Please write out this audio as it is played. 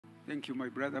Thank you, my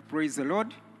brother. Praise the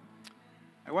Lord.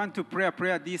 I want to pray a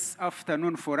prayer this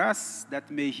afternoon for us that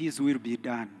may His will be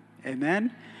done.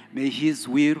 Amen. May His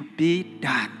will be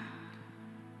done.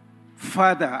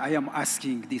 Father, I am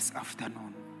asking this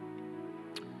afternoon.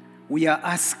 We are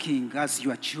asking as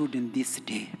your children this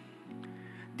day,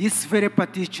 this very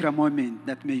particular moment,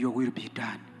 that may your will be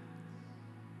done.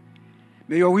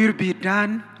 May your will be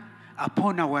done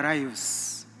upon our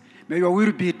lives. May your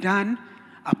will be done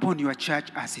upon your church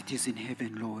as it is in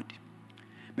heaven, Lord.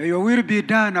 May your will be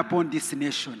done upon this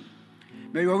nation.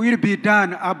 May your will be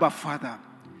done, Abba Father.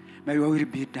 May your will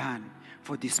be done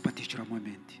for this particular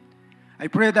moment. I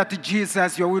pray that,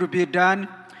 Jesus, your will be done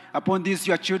upon these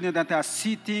your children that are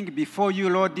sitting before you,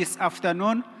 Lord, this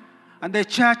afternoon. And the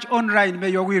church online, may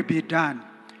your will be done.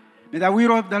 May the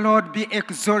will of the Lord be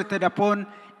exalted upon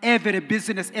every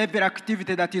business, every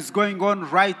activity that is going on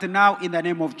right now in the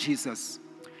name of Jesus.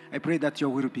 I pray that your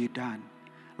will be done.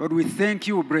 Lord, we thank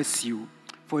you, bless you.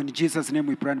 For in Jesus' name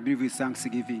we pray and believe with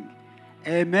thanksgiving.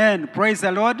 Amen. Praise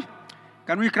the Lord.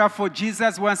 Can we clap for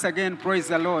Jesus once again? Praise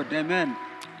the Lord. Amen.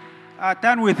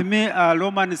 Turn with me,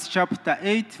 Romans chapter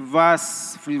 8,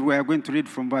 verse 3. We are going to read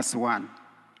from verse 1.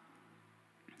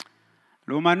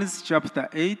 Romans chapter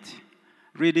 8,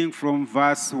 reading from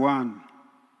verse 1.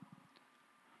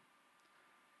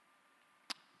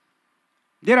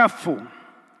 Therefore,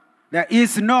 there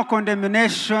is no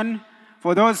condemnation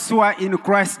for those who are in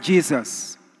Christ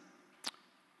Jesus.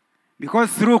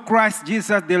 Because through Christ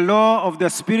Jesus, the law of the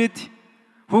Spirit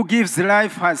who gives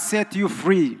life has set you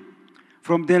free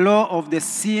from the law of the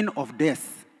sin of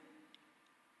death.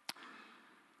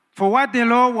 For what the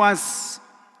law was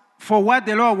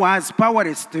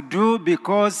powerless to do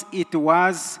because it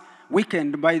was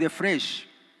weakened by the flesh,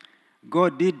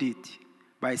 God did it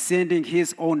by sending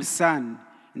his own Son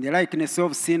in the likeness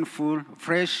of sinful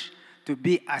flesh to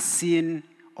be a sin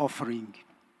offering.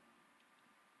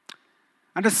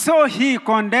 And so he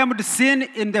condemned sin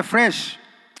in the flesh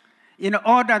in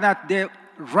order that the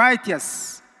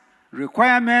righteous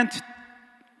requirement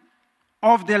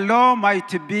of the law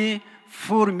might be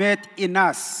fully met in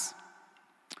us,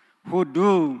 who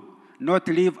do not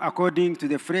live according to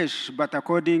the flesh, but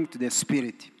according to the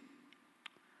Spirit.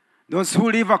 Those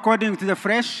who live according to the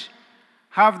flesh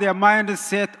have their mind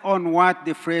set on what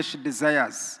the flesh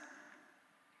desires.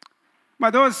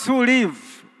 But those who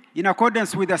live in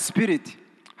accordance with the Spirit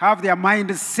have their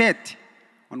mind set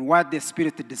on what the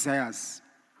Spirit desires.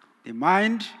 The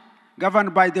mind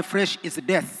governed by the flesh is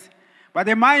death, but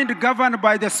the mind governed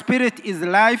by the Spirit is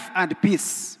life and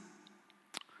peace.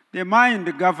 The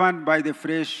mind governed by the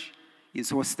flesh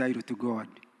is hostile to God.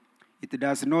 It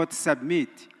does not submit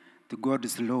to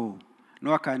God's law,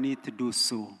 nor can it do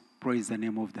so. Praise the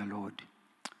name of the Lord.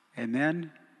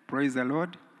 Amen. Praise the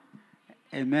Lord.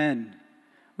 Amen.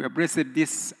 We are blessed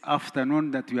this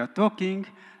afternoon that we are talking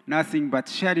nothing but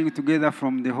sharing together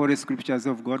from the Holy Scriptures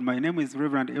of God. My name is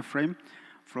Rev Ephraim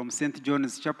from St.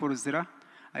 John's Chapel, Zira.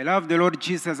 I love the Lord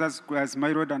Jesus as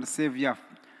my Lord and Savior,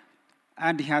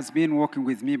 and He has been walking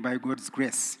with me by God's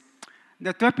grace.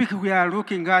 The topic we are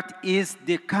looking at is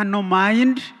the carnal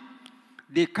mind.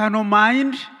 The carnal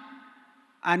mind,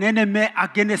 an enemy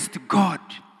against God.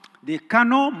 The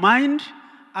carnal mind,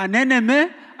 an enemy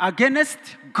against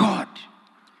God.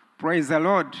 Praise the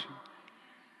Lord.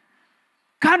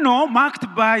 Carnal,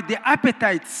 marked by the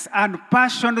appetites and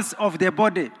passions of the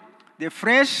body. The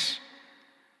flesh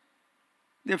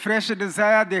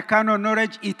desire, the carnal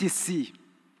knowledge, etc.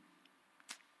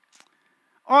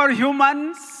 All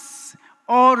humans,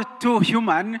 all too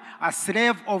human, a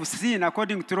slave of sin,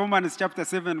 according to Romans chapter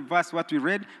 7, verse what we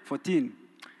read, 14.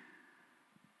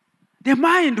 The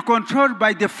mind controlled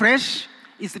by the flesh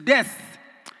is death,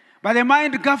 but the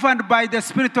mind governed by the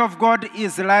Spirit of God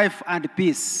is life and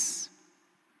peace.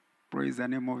 Praise the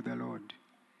name of the Lord.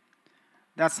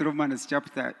 That's Romans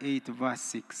chapter 8, verse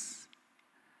 6.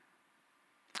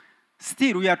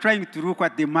 Still, we are trying to look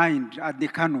at the mind, at the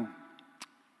carnal.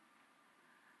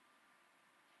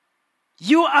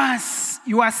 You are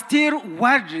still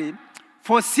worldly,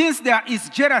 for since there is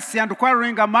jealousy and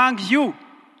quarreling among you,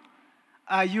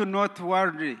 are you not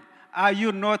worldly? Are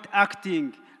you not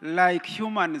acting like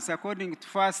humans, according to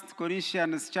 1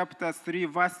 Corinthians chapter 3,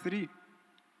 verse 3?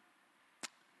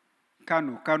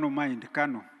 Carnal mind,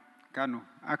 carnal,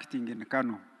 acting in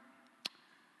carnal.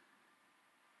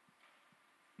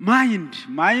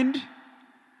 Mind,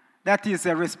 that is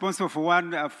responsible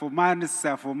for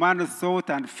man's thought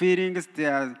and feelings,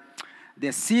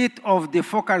 the seat of the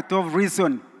faculty of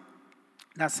reason.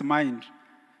 That's mind.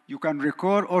 You can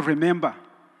recall or remember.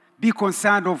 Be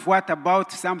concerned of what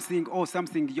about something or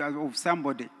something of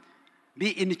somebody. be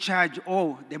in charge,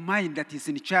 or the mind that is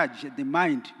in charge, the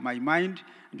mind, my mind,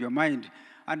 and your mind.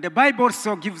 And the Bible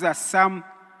also gives us some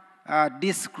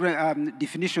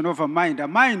definition of a mind. A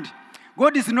mind,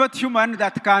 God is not human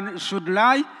that should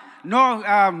lie, no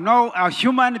a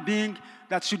human being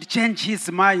that should change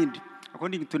his mind.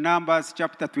 According to Numbers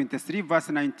chapter 23, verse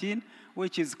 19,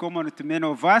 which is common to many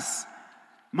of us,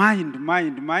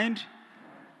 mind.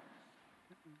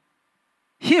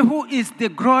 He who is the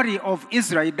glory of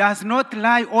Israel does not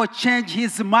lie or change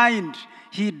his mind.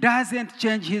 He doesn't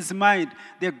change his mind.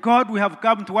 The God we have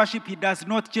come to worship, he does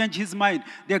not change his mind.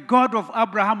 The God of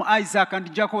Abraham, Isaac,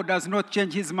 and Jacob does not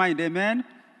change his mind. Amen?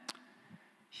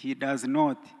 He does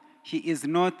not. He is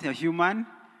not a human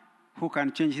who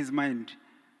can change his mind.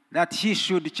 That he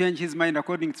should change his mind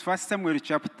according to 1 Samuel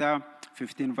chapter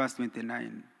 15, verse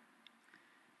 29.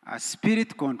 A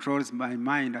spirit controls my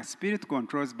mind. A spirit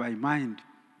controls my mind.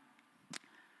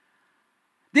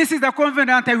 This is the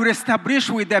covenant I will establish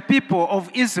with the people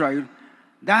of Israel.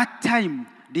 That time,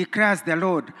 declares the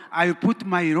Lord, I will put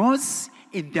my laws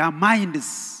in their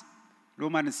minds.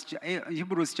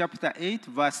 Hebrews chapter 8,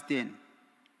 verse 10.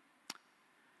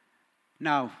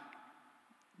 Now,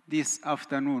 this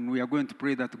afternoon, we are going to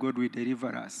pray that God will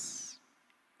deliver us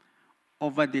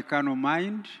over the carnal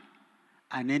mind,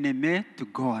 an enemy to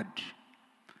God.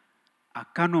 A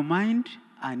carnal mind,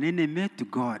 an enemy to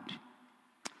God.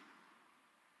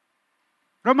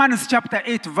 Romans chapter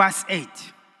 8, verse 8.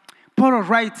 Paul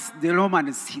writes the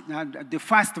Romans, the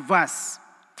first verse.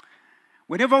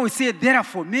 Whenever we say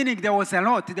therefore, meaning there was a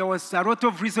lot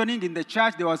of reasoning in the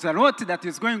church, there was a lot that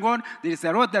is going on, there is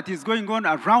a lot that is going on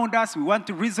around us, we want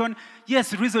to reason.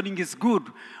 Yes, reasoning is good,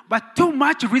 but too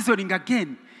much reasoning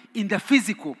again in the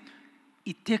physical,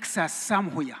 it takes us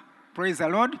somewhere. Praise the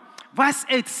Lord. Verse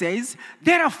 8 says,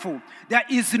 therefore, there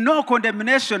is no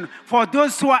condemnation for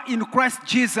those who are in Christ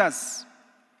Jesus.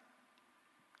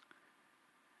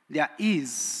 There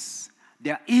is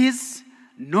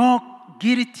no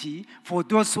guilty for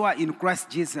those who are in Christ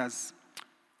Jesus.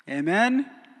 Amen?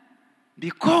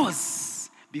 Because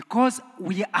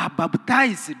we are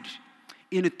baptized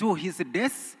into his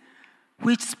death,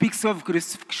 which speaks of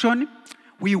crucifixion,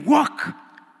 we walk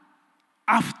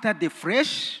after the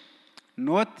flesh,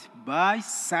 not by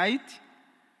sight.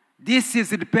 This is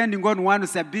depending on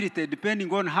one's ability,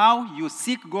 depending on how you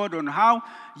seek God, on how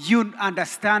you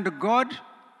understand God.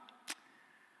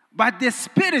 But the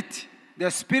spirit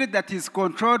that is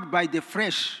controlled by the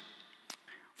flesh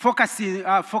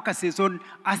focuses on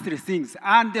earthly things.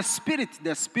 And the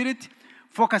spirit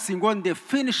focusing on the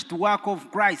finished work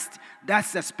of Christ,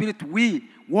 that's the spirit we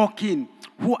walk in,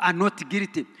 who are not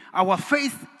guilty. Our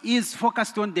faith is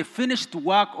focused on the finished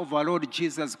work of our Lord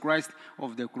Jesus Christ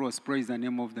of the cross. Praise the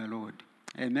name of the Lord.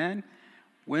 Amen.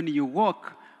 When you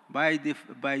walk by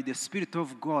the Spirit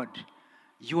of God,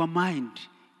 your mind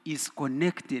is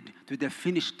connected to the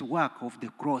finished work of the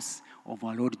cross of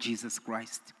our Lord Jesus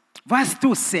Christ. Verse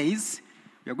 2 says,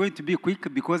 we are going to be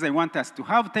quick because I want us to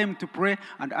have time to pray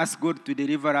and ask God to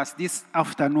deliver us this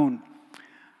afternoon.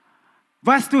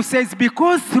 Verse 2 says,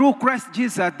 because through Christ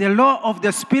Jesus, the law of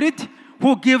the Spirit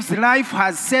who gives life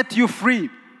has set you free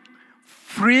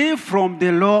from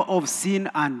the law of sin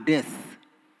and death.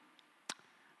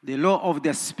 The law of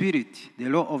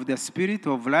the Spirit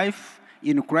of life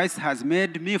in Christ has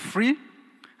made me free,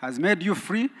 has made you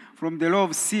free from the law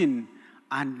of sin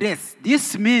and death.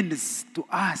 This means to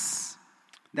us,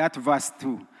 that verse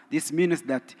 2, this means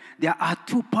that there are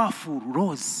two powerful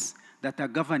laws that are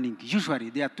governing. Usually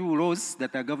there are two laws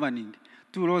that are governing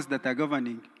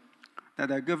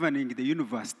the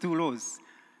universe, two laws.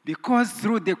 Because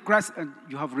through the Christ,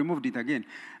 you have removed it again.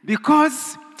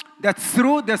 Because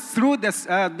through the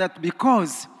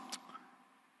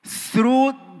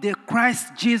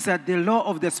Christ Jesus, the law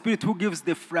of the Spirit who gives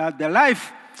the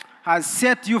life, has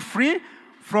set you free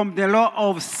from the law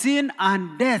of sin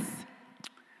and death.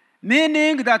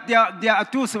 Meaning that there are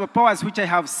two superpowers which I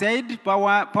have said,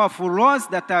 powerful laws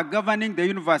that are governing the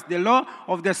universe. The law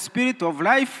of the Spirit of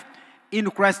life in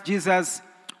Christ Jesus,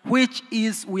 which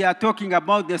is, we are talking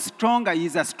about is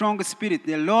a strong spirit,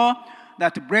 the law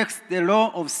that breaks the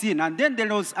law of sin. And then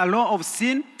there is a law of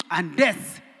sin and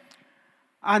death.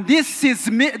 And this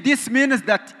means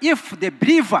that if the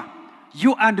believer,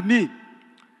 you and me,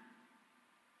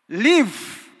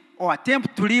 live or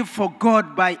attempt to live for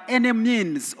God by any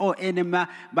means or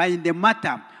by the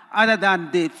matter other than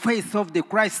the faith of the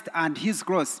Christ and his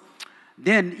cross,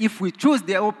 then if we choose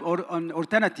the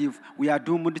alternative, we are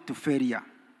doomed to failure.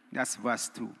 That's verse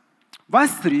 2.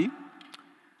 Verse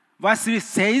 3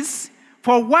 says,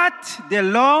 for what the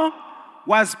law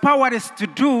was powerless to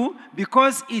do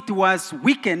because it was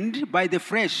weakened by the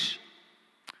flesh,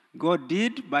 God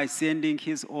did by sending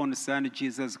his own Son,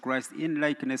 Jesus Christ, in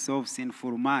likeness of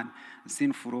sinful man,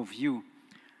 sinful of you.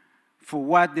 For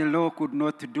what the law could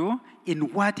not do,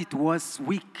 in what it was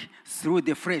weak through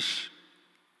the flesh.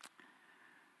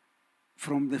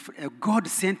 God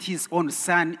sent his own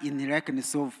Son in the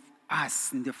likeness of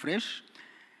us in the flesh,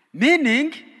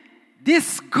 meaning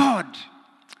this God,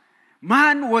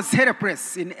 man was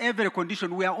helpless in every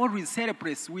condition. We are always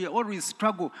helpless. We always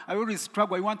struggle. I always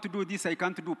struggle. I want to do this, I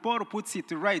can't do. Paul puts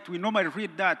it right. We normally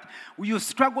read that. You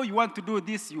struggle, you want to do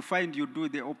this, you find you do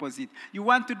the opposite. You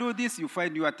want to do this, you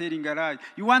find you are telling a lie.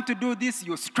 You want to do this,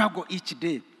 you struggle each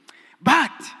day.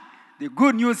 But the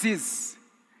good news is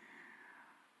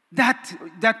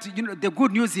the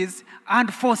good news is,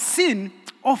 and for sin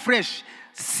or flesh,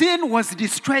 sin was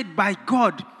destroyed by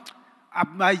God.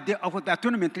 By the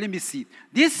atonement, let me see.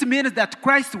 This means that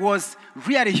Christ was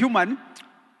really human,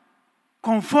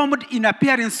 conformed in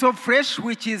appearance of flesh,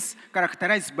 which is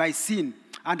characterized by sin.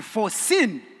 And for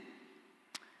sin,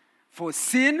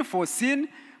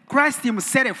 Christ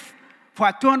himself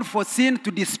atoned for sin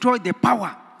to destroy the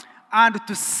power and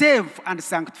to save and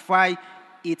sanctify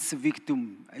its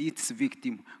victim.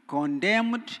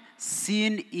 Condemned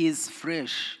sin is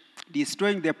flesh,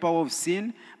 destroying the power of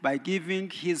sin by giving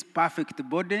his perfect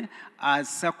body as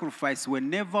sacrifice.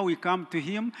 Whenever we come to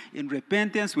him in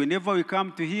repentance, whenever we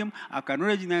come to him,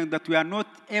 acknowledging that we are not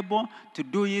able to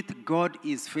do it, God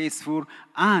is faithful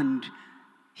and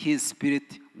his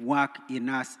Spirit works in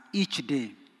us each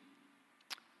day.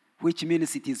 Which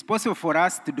means it is possible for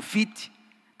us to defeat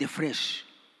the flesh.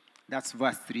 That's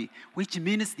verse 3. Which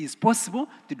means it is possible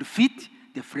to defeat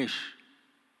the flesh.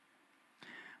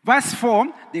 Verse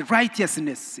 4, the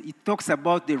righteousness. It talks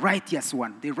about the righteous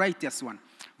one,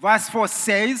 Verse 4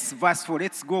 says,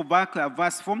 let's go back to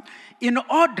verse 4. In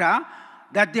order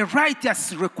that the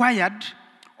righteous required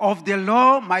of the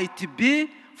law might be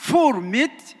full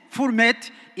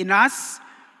met in us,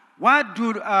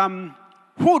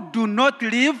 who do not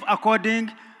live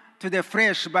according to the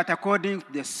flesh, but according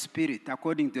to the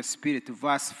Spirit.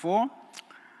 Verse 4.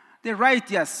 The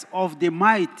righteous of the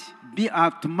might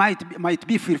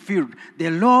be fulfilled. The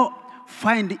law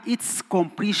find its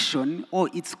completion or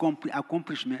its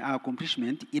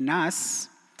accomplishment in us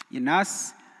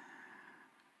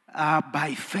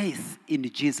by faith in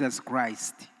Jesus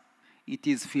Christ. It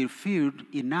is fulfilled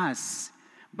in us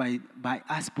by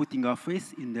us putting our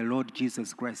faith in the Lord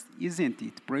Jesus Christ. Isn't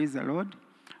it? Praise the Lord.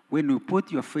 When you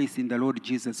put your faith in the Lord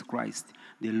Jesus Christ,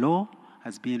 the law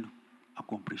has been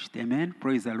accomplished. Amen.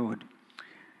 Praise the Lord.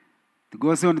 It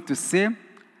goes on to say,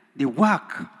 the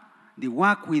work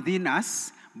within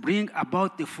us bring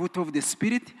about the fruit of the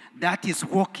Spirit that is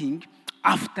walking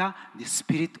after the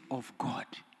Spirit of God.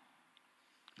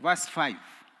 Verse 5.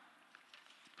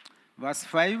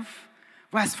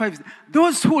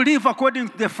 Those who live according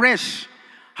to the flesh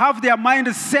have their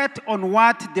mind set on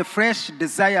what the flesh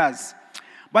desires.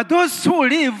 But those who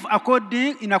live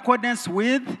in accordance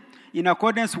with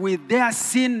their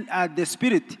sin, the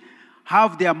Spirit,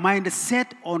 have their mind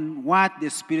set on what the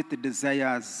Spirit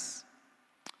desires.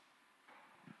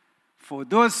 For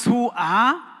those who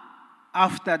are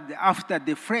after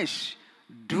the flesh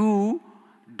do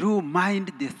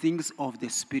mind the things of the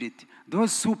Spirit.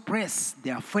 Those who place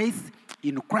their faith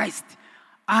in Christ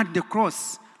and the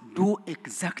cross do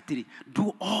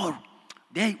all.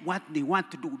 What they want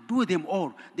to do them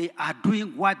all. They are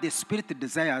doing what the Spirit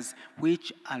desires,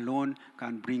 which alone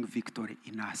can bring victory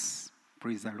in us.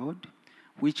 Praise the Lord.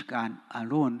 Which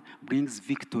alone brings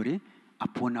victory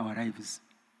upon our lives.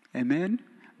 Amen?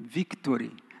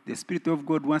 Victory. The Spirit of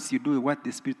God, once you do what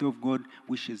the Spirit of God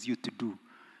wishes you to do,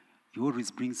 He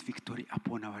always brings victory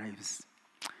upon our lives.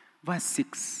 Verse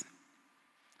 6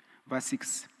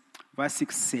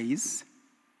 says,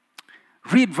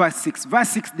 read verse 6. Verse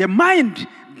 6, the mind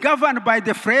governed by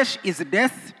the flesh is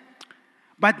death,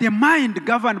 but the mind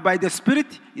governed by the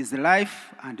Spirit is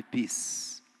life and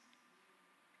peace.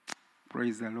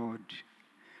 Praise the Lord.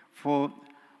 For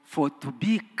to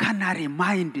be carnally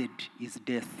minded is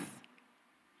death.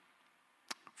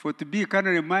 For to be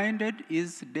carnally minded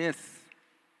is death.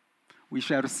 We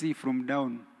shall see from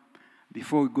down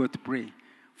before we go to pray.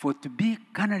 For to be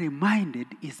carnally minded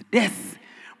is death,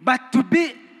 but to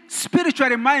be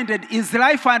spiritually minded is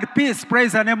life and peace.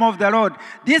 Praise the name of the Lord.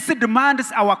 This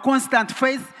demands our constant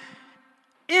faith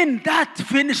in that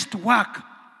finished work.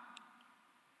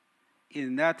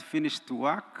 In that finished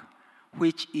work,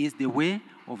 which is the way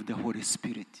of the Holy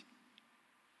Spirit.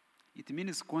 It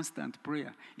means constant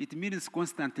prayer. It means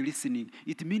constant listening.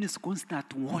 It means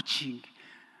constant watching.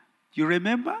 You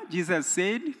remember? Jesus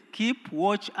said, keep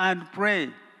watch and pray.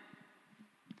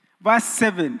 Verse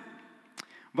 7.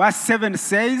 Verse 7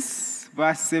 says,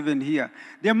 verse 7 here,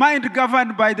 the mind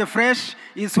governed by the flesh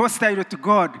is hostile to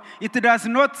God. It does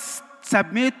not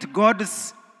submit to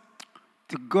God's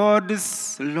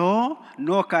law,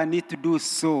 nor can it do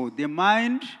so. The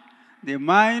mind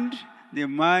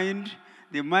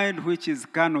which is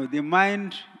carnal,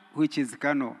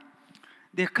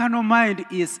 The carnal mind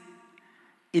is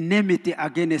enmity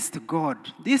against God.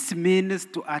 This means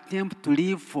to attempt to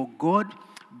live for God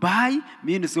by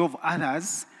means of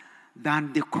others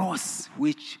than the cross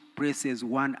which places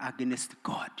one against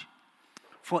God.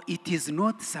 For it is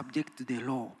not subject to the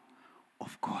law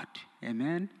of God.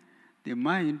 Amen? The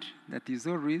mind that is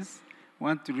always,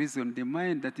 want to reason, the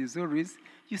mind that is always,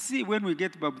 you see, when we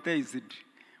get baptized,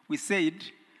 we said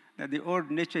that the old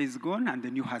nature is gone and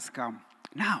the new has come.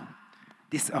 Now,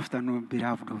 this afternoon,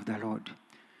 beloved of the Lord,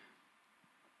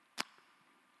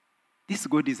 this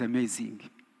God is amazing.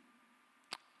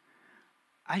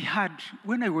 I had,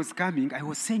 when I was coming, I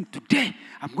was saying, today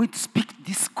I'm going to speak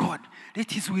this God.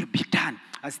 Let his will be done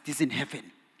as it is in heaven.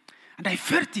 And I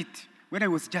felt it when I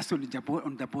was just on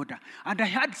the border. And I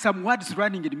had some words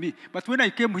running in me. But when I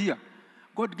came here,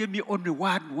 God gave me only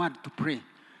one word to pray.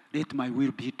 Let my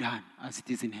will be done as it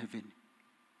is in heaven.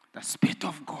 The Spirit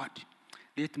of God.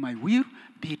 Let my will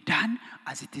be done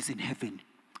as it is in heaven.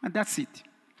 And that's it.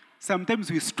 Sometimes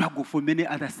we struggle for many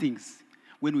other things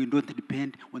when we don't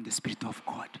depend on the Spirit of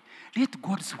God. Let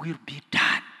God's will be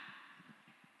done.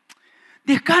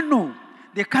 The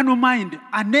carnal mind,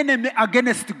 an enemy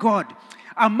against God.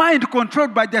 A mind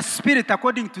controlled by the Spirit,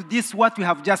 according to this, what we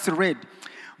have just read.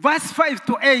 Verse 5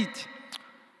 to 8.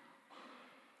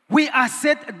 We are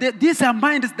set, these are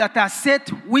minds that are set,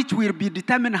 which will be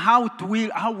determined how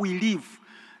we live.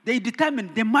 They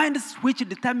determine, the minds which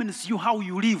determines you how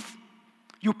you live.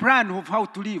 You plan of how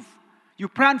to live. You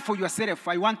plan for yourself.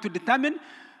 I want to determine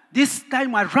this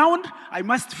time around, I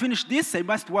must finish this, I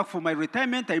must work for my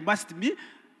retirement, I must be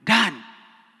done.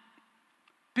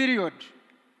 Period.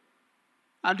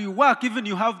 And you work, even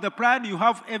you have the plan, you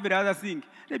have every other thing.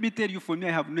 Let me tell you, for me,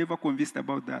 I have never convinced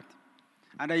about that.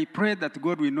 And I pray that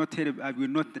God will not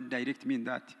direct me in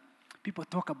that. People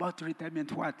talk about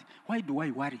retirement, what? Why do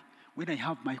I worry? When I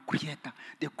have my Creator,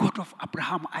 the God of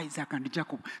Abraham, Isaac, and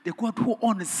Jacob, the God who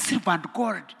owns silver and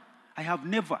gold. I have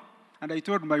never. And I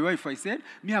told my wife, I said,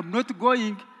 I'm not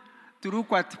going to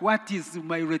look at what is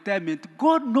my retirement.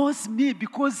 God knows me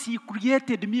because he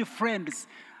created me, friends.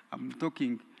 I'm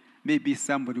talking, maybe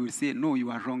somebody will say, no,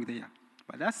 you are wrong there.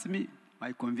 But that's me,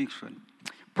 my conviction.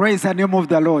 Praise the name of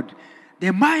the Lord.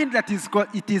 The mind that is God,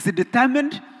 it is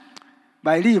determined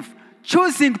by life.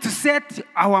 Choosing to set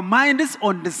our minds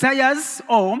on desires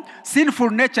or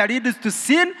sinful nature leads to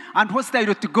sin and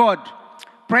hostile to God.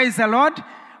 Praise the Lord.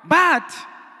 But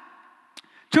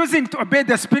choosing to obey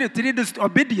the Spirit leads to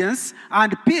obedience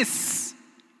and peace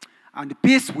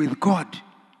with God.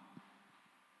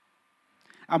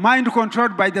 A mind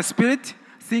controlled by the Spirit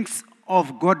thinks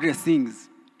of godly things,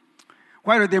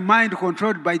 while the mind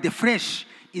controlled by the flesh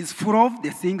is full of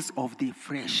the things of the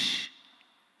flesh.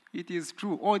 It is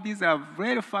true. All these are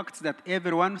real facts that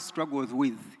everyone struggles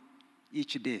with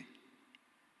each day.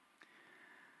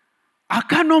 A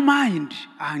carnal mind,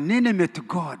 an enemy to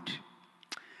God.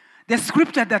 The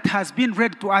scripture that has been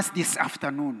read to us this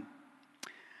afternoon.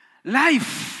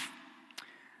 Life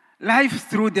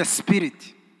through the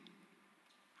Spirit.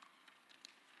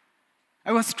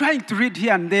 I was trying to read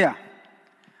here and there,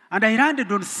 and I landed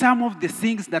on some of the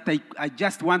things that I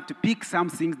just want to pick, some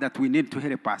things that we need to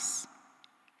help us.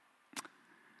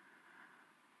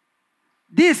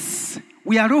 This,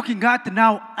 we are looking at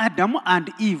now Adam and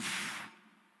Eve.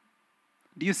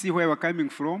 Do you see where we're coming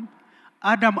from?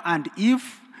 Adam and Eve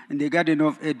in the Garden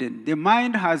of Eden. The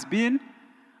mind has been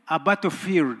a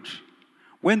battlefield.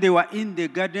 When they were in the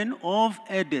Garden of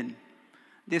Eden,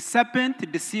 the serpent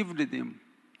deceived them.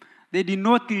 They did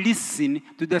not listen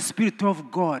to the Spirit of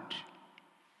God.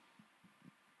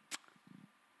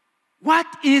 What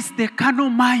is the carnal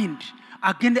mind?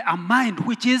 Again, a mind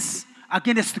which is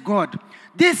against God.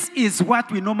 This is what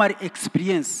we normally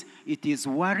experience. It is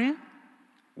worry,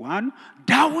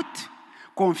 doubt,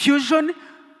 confusion,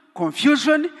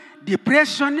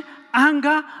 depression,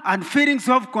 anger, and feelings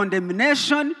of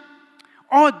condemnation.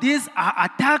 All these are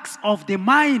attacks of the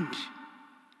mind.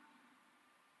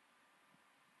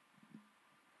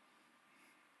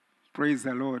 Praise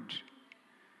the Lord.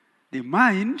 The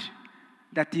mind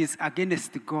that is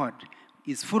against God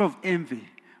is full of envy,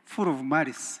 full of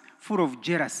malice, full of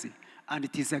jealousy, and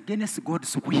it is against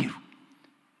God's will.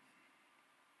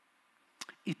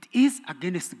 It is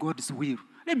against God's will.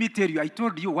 Let me tell you, I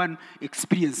told you one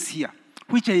experience here,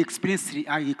 which I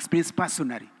experienced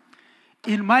personally.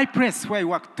 In my place where I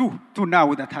work, two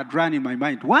now that had run in my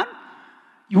mind. One,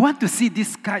 you want to see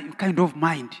this kind of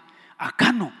mind, a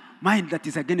carnal mind that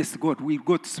is against God. We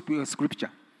go to scripture.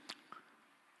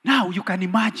 Now you can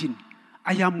imagine,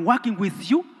 I am working with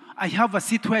you. I have a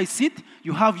seat where I sit.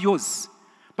 You have yours.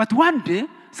 But one day,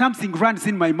 something runs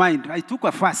in my mind. I took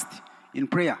a fast in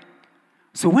prayer.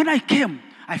 So when I came,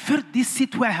 I felt this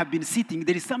seat where I have been sitting,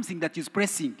 there is something that is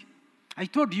pressing. I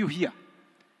told you here.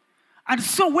 And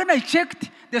so when I checked,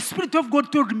 the Spirit of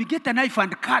God told me, get a knife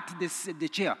and cut the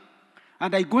chair.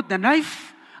 And I got the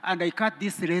knife, and I cut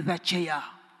this leather chair.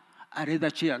 A leather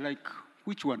chair, like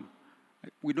which one?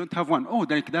 We don't have one. Oh,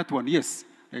 like that one, yes.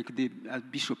 Like the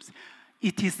bishops.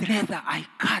 It is leather. I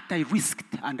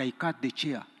risked, and I cut the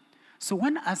chair. So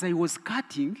as I was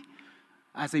cutting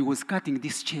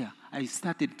this chair, I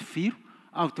started to feel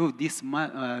out of this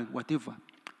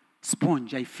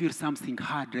sponge, I feel something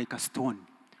hard like a stone.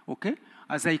 Okay?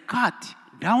 As I cut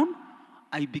down,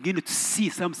 I begin to see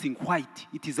something white.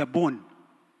 It is a bone.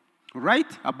 Right?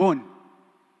 A bone.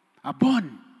 A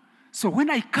bone. So when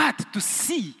I cut to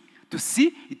see,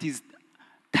 it is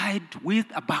tied with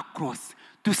a back cross.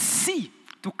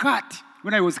 To cut.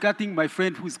 When I was cutting, my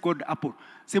friend who is called Apple,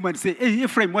 someone said, hey,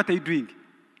 Ephraim, what are you doing?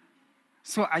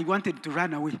 So I wanted to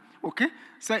run away, okay?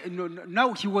 So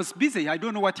now he was busy. I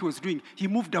don't know what he was doing. He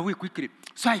moved away quickly.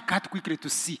 So I cut quickly to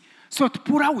see. So to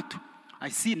pull out, I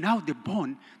see now the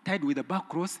bone tied with a back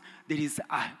cross. There is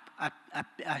a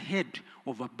head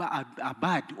of a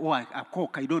bird or a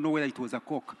cock. I don't know whether it was a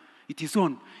cock. It is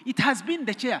on. It has been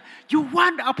the chair. You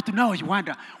wonder up to now, you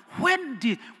wonder,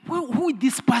 who is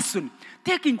this person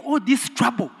taking all this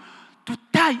trouble to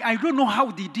tie? I don't know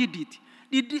how they did it.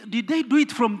 Did they do it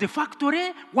from the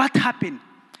factory? What happened?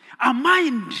 A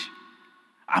mind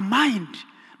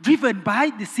driven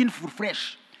by the sinful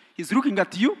flesh. He's looking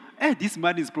at you. Hey, this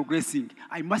man is progressing.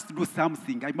 I must do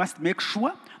something. I must make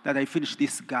sure that I finish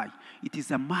this guy. It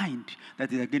is a mind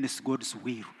that is against God's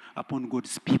will upon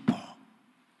God's people.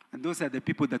 And those are the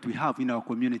people that we have in our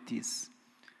communities.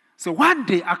 So one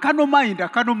day, a carnal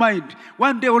mind.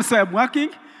 One day also I'm working,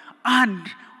 and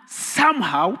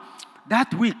somehow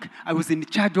that week I was in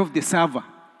charge of the server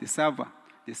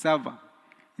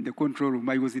in the control room.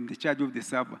 I was in the charge of the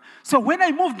server. So when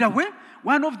I moved away,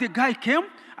 one of the guy came.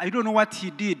 I don't know what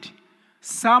he did.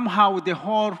 Somehow the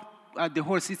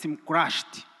whole system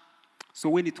crashed. So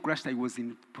when it crashed, I was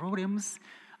in problems.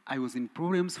 I was in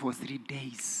problems for 3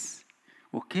 days.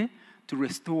 Okay? To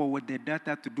restore all the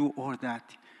data, to do all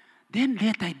that. Then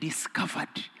later I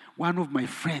discovered one of my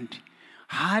friends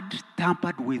had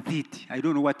tampered with it. I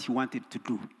don't know what he wanted to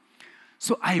do.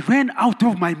 So I ran out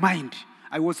of my mind.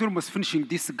 I was almost finishing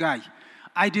this guy.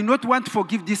 I did not want to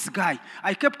forgive this guy.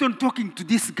 I kept on talking to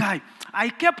this guy. I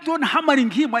kept on hammering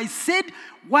him. I said,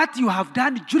 what you have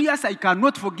done, Julius, I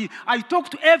cannot forgive. I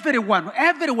talked to everyone.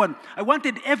 I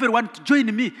wanted everyone to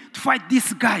join me to fight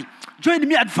this guy. Join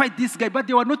me and fight this guy. But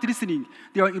they were not listening.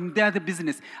 They were in their other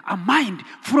business. A mind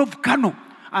full of carnal.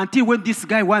 Until when this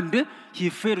guy one day, he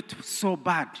felt so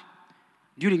bad.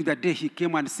 During that day, he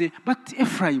came and said, but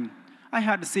Ephraim, I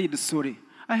had said sorry.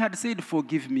 I had said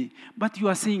forgive me. But you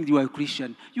are saying you are a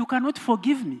Christian. You cannot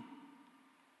forgive me.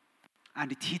 And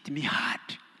it hit me hard.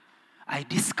 I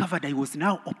discovered I was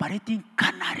now operating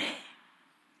carnally.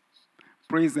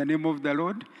 Praise the name of the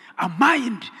Lord. A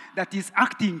mind that is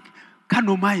acting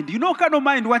carnal mind. You know carnal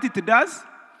mind, what it does?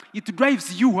 It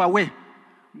drives you away.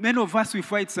 Many of us, we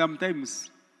fight sometimes.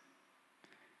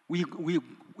 We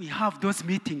have those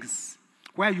meetings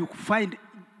where you find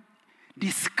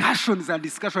discussions and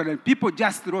people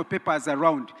just throw papers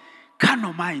around.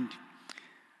 Carnal mind.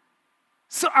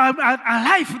 So a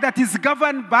life that is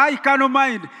governed by carnal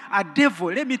mind, a devil.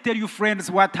 Let me tell you,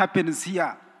 friends, what happens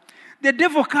here. The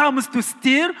devil comes to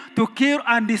steal, to kill,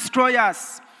 and destroy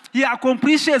us. He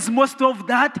accomplishes most of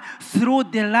that through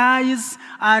the lies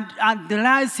and the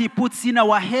lies he puts in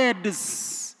our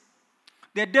heads.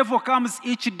 The devil comes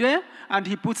each day and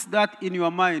he puts that in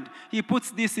your mind. He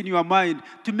puts this in your mind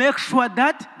to make sure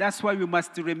that's why we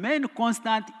must remain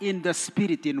constant in the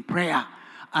Spirit, in prayer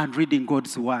and reading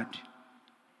God's word.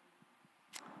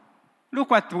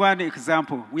 Look at one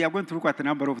example. We are going to look at a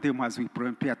number of them as we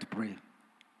prepare to pray.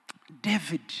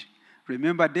 David.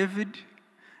 Remember David?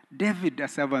 David, a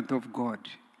servant of God.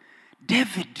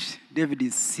 David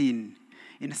is seen.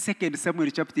 In 2 Samuel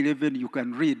chapter 11, you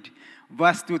can read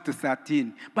verse 2 to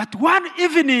 13. But one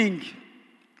evening,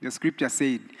 the scripture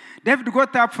said, David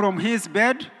got up from his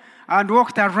bed and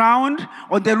walked around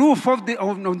on the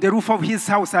roof of his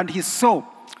house, and he saw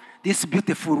this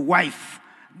beautiful wife,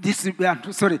 this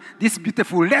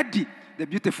beautiful lady, the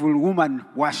beautiful woman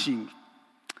washing,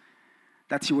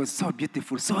 that she was so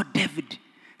beautiful. So David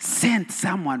sent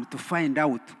someone to find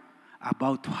out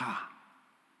about her.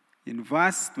 In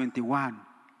verse 21,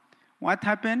 what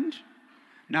happened?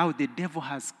 Now the devil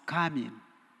has come in.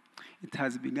 It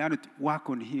has begun to work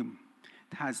on him.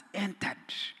 It has entered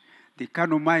the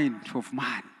carnal mind of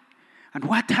man. And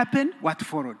what happened? What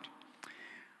followed?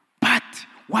 But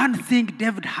one thing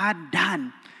David had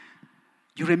done,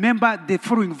 you remember the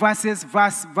following verses,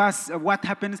 what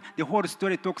happens? The whole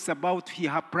story talks about he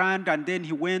had planned, and then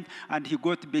he went and he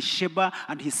got Bathsheba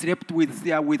and he slept with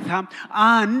her.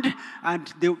 And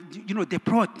they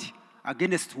plot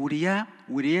against Uriah,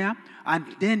 and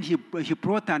then he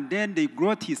brought, and then they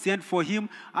brought, he sent for him,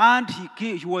 and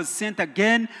he was sent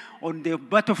again on the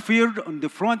battlefield, on the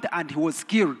front, and he was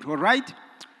killed, all right?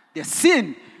 The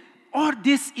sin, all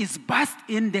this is based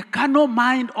in the carnal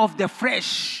mind of the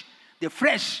flesh,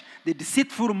 the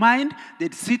deceitful mind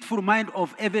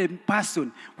of every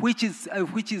person, which is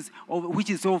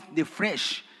of the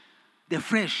flesh. The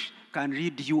flesh can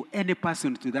lead you, any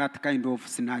person, to that kind of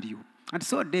scenario. And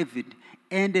so David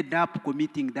ended up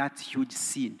committing that huge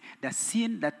sin, the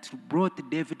sin that brought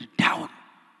David down.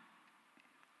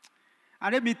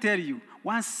 And let me tell you,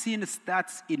 once sin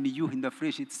starts in you, in the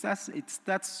flesh, it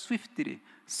starts swiftly,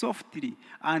 softly,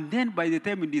 and then by the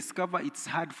time you discover, it's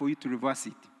hard for you to reverse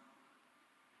it.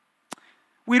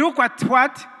 We look at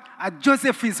what? At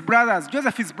Joseph's brothers.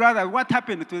 What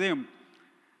happened to them?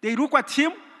 They look at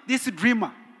him, this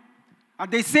dreamer.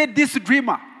 And they said, this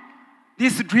dreamer,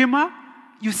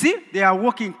 you see, they are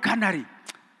walking carnally,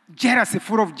 jealousy,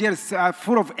 full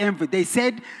of envy. They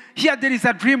said, here there is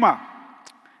a dreamer.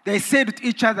 They said to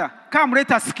each other, come,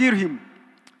 let us kill him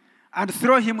and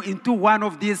throw him into one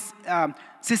of these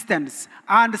cisterns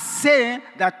and say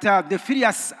that the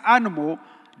fierce animal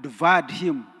devoured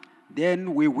him.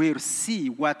 Then we will see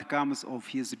what comes of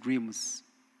his dreams.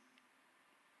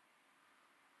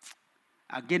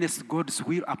 Against God's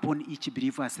will upon each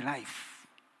believer's life.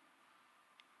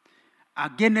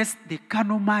 Against the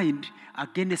carnal mind,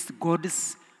 against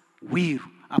God's will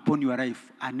upon your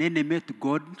life. An enemy to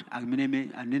God, an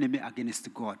enemy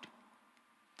against God.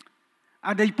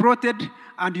 And they plotted,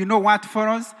 and you know what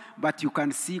follows? But you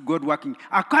can see God working.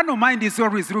 A carnal mind is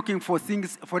always looking for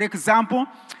things. For example,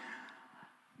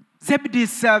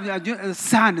 Zebedee's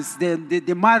sons,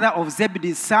 the mother of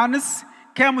Zebedee's sons,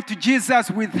 came to Jesus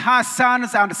with her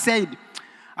sons and said,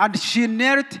 and she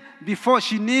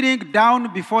kneeling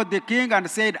down before the king and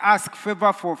said, ask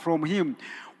favor from him.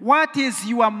 What do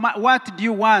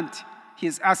you want?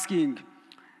 He's asking.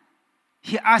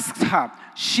 He asked her.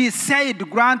 She said,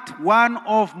 grant one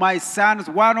of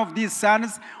these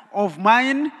sons of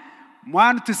mine,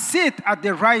 one to sit at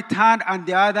the right hand and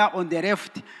the other on the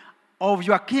left of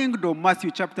your kingdom.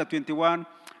 Matthew chapter 21,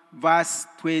 verse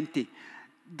 20.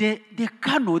 The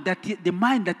carnal, the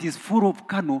mind that is full of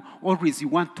carnal, always you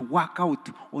want to work out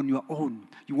on your own.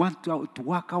 You want to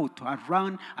work out, to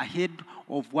run ahead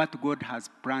of what God has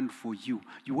planned for you.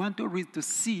 You want always to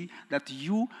see that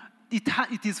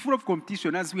it is full of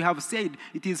competition. As we have said,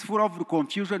 it is full of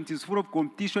confusion, it is full of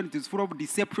competition, it is full of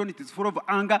deception, it is full of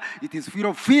anger, it is full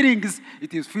of feelings,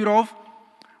 it is full of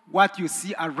what you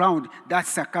see around.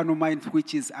 That's a carnal mind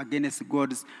which is against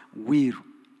God's will.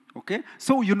 Okay?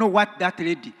 So you know what that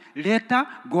lady. Later,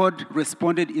 God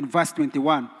responded in verse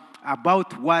 21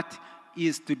 about what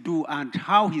is to do and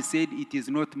how he said, it is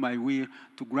not my will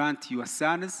to grant your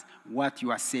sons what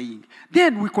you are saying.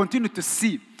 Then we continue to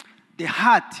see the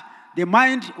heart, the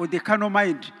mind or the carnal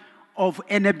mind of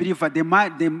any believer,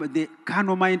 the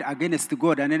carnal mind against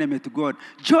God, an enemy to God.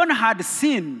 John had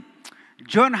sinned.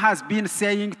 John has been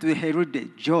saying to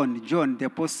Herod, John the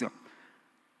apostle,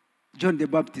 John the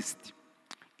Baptist,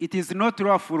 it is not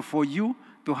lawful for you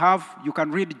to have, you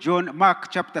can read Mark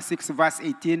chapter 6, verse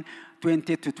 18,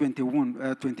 20 to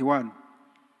 21.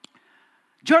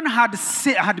 John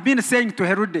had been saying to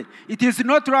Herod, it is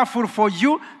not lawful for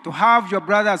you to have your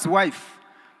brother's wife.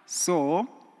 So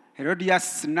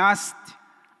Herodias nursed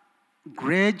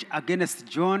grudge against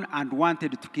John and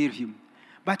wanted to kill him.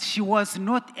 But she was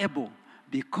not able,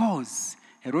 because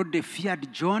Herod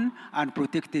feared John and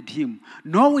protected him,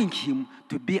 knowing him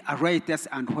to be a righteous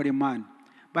and holy man.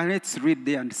 But let's read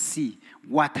there and see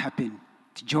what happened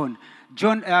to John.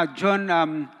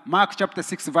 Mark chapter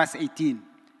 6, verse 18.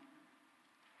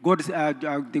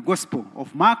 The Gospel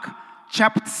of Mark,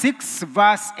 chapter 6,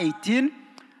 verse 18,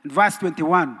 and verse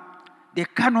 21. The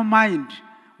carnal mind,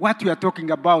 what we are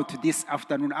talking about this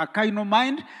afternoon. A carnal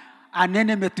mind, an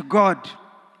enemy to God.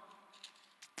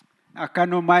 a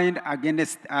carnal mind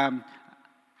against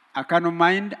a carnal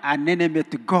mind, an enemy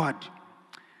to God.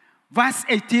 Verse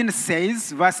 18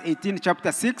 says, verse 18,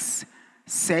 chapter 6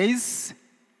 says,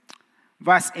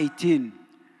 verse 18,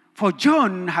 for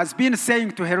John has been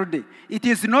saying to Herod, it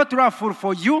is not lawful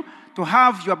for you to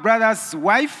have your brother's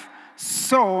wife.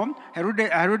 So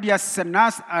Herodias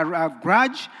nursed a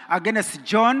grudge against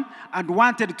John and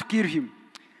wanted to kill him.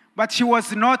 But she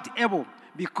was not able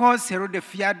because Herod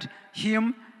feared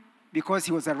him because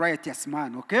he was a righteous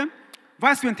man, okay?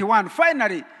 Verse 21,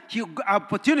 finally,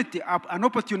 an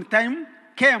opportune time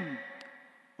came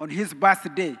on his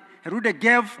birthday. Herod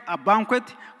gave a banquet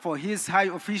for his high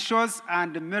officials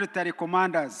and military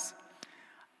commanders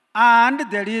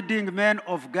and the leading men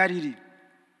of Galilee.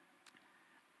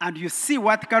 And you see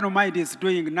what carnal mind is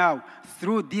doing now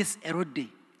through this Herod,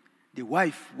 the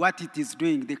wife, what it is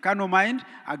doing, the carnal mind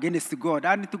against God.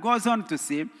 And it goes on to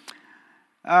say,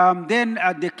 then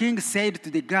the king said to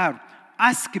the girl,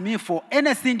 ask me for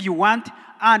anything you want,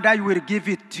 and I will give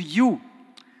it to you.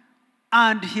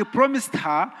 And he promised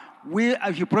her with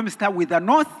an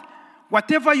oath,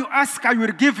 whatever you ask, I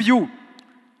will give you,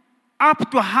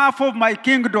 up to half of my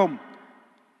kingdom.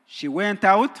 She went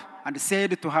out and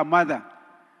said to her mother,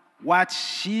 what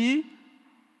shall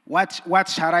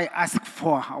I ask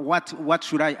for? What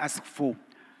should I ask for?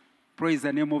 Praise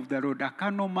the name of the Lord. A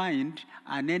carnal mind,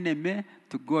 an enemy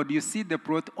to God. You see the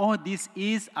plot. All this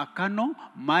is a carnal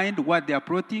mind. What they are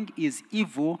plotting is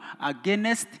evil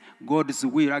against God's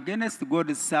will, against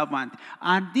God's servant.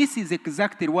 And this is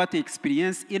exactly what we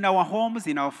experience in our homes,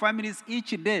 in our families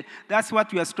each day. That's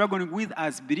what we are struggling with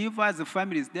as believers,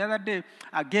 families. The other day,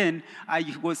 again,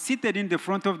 I was seated in the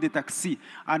front of the taxi,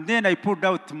 and then I pulled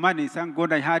out money. Thank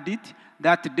God I had it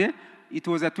that day. It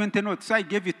was a 20 note, so I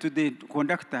gave it to the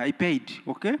conductor. I paid,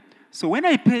 okay? So when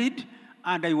I paid,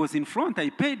 and I was in front, I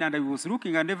paid, and I was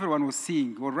looking, and everyone was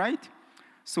seeing, all right?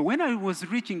 So when I was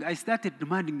reaching, I started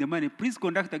demanding the money. Please,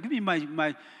 conductor, give me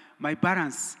my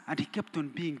balance. And he kept on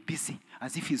being busy,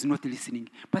 as if he's not listening.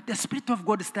 But the Spirit of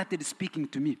God started speaking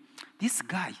to me. This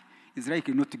guy is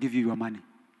likely not to give you your money,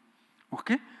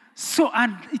 okay? So,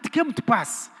 and it came to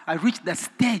pass. I reached the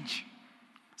stage.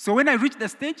 So when I reached the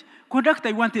stage, conductor,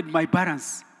 I wanted my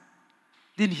balance.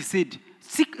 Then he said,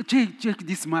 check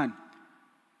this man.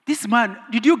 This man,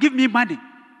 did you give me money?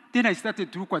 Then I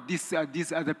started to look at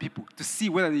these other people to see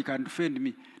whether they can defend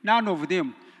me. None of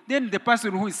them. Then the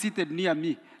person who is seated near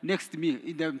me, next to me,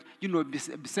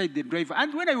 beside the driver.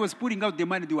 And when I was putting out the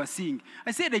money, they were seeing.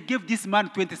 I said, I gave this man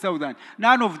 20,000.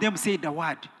 None of them said a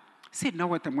word. I said, now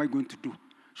what am I going to do?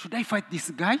 Should I fight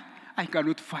this guy? I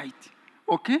cannot fight.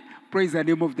 Okay? Praise the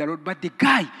name of the Lord. But the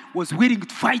guy was willing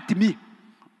to fight me.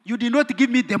 You did not give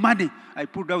me the money. I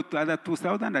pulled out the other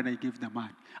 2,000 and I gave the man.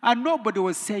 And nobody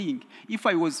was saying, if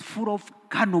I was full of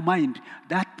carnal mind,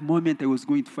 that moment I was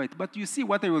going to fight. But you see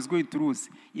what I was going through was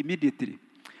immediately.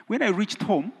 When I reached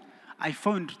home, I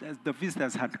found that the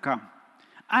visitors had come.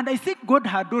 And I think God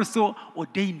had also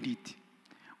ordained it.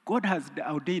 God has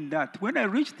ordained that. When I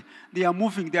reached, they are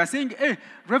moving. They are saying, hey,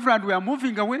 Reverend, we are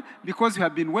moving away because we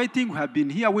have been waiting. We have been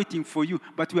here waiting for you,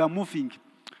 but we are moving.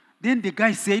 Then the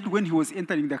guy said, when he was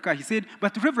entering the car, he said,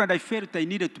 but Reverend, I felt I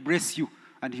needed to bless you.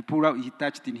 And he pulled out, he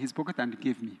touched in his pocket and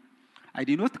gave me. I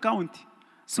did not count.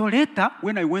 So later,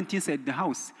 when I went inside the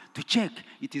house to check,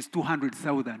 it is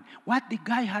 200,000. What the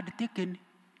guy had taken.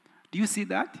 Do you see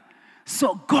that?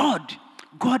 So God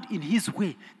in his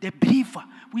way, the believer,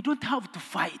 we don't have to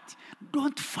fight.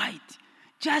 Don't fight.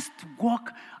 Just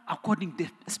walk according to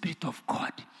the Spirit of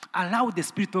God. Allow the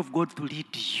Spirit of God to lead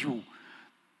you.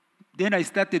 Then I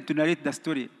started to narrate the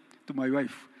story to my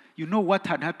wife. You know what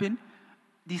had happened?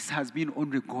 This has been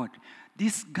only God.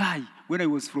 This guy, when I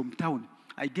was from town,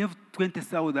 I gave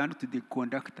 20,000 to the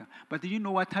conductor. But you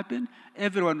know what happened?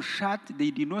 Everyone shut. They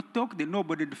did not talk.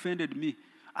 Nobody defended me.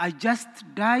 I just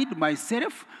died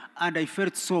myself, and I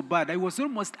felt so bad. I was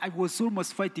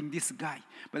almost fighting this guy.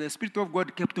 But the Spirit of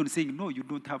God kept on saying, no, you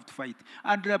don't have to fight.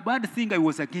 And the bad thing, I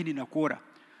was again in a quarrel.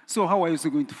 So how was I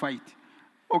going to fight?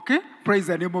 Okay? Praise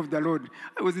the name of the Lord.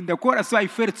 I was in the quarrel, so I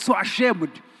felt so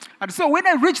ashamed. And so when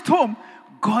I reached home,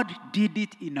 God did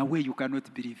it in a way you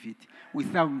cannot believe it. We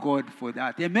thank God for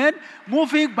that. Amen?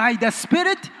 Moving by the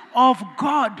Spirit of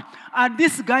God. And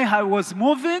this guy was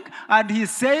moving, and he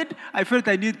said, I felt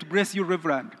I need to bless you,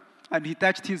 Reverend. And he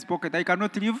touched his pocket. I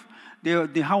cannot leave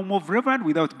the home of Reverend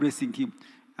without blessing him.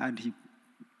 And he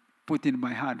put in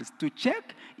my hands. To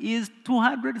check is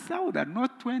 200,000,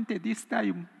 not 20 this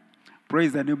time.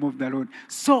 Praise the name of the Lord.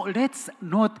 So let's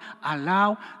not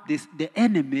allow the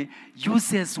enemy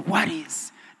uses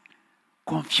worries,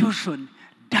 confusion,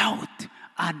 doubt,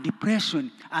 and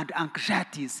depression and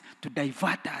anxieties to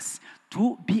divert us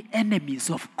to be enemies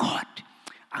of God.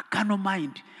 A carnal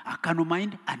mind,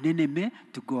 an enemy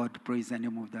to God. Praise the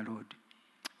name of the Lord.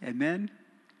 Amen.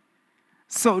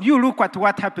 So you look at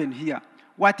what happened here.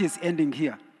 What is ending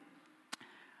here?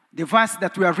 The verse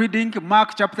that we are reading,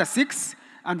 Mark chapter 6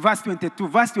 and verse 22.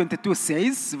 Verse 22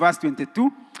 says, verse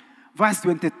 22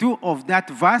 of that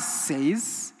verse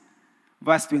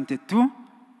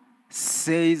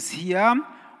says, here,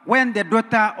 when the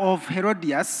daughter of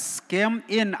Herodias came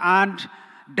in and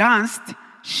danced,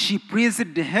 she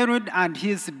praised Herod and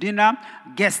his dinner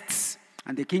guests.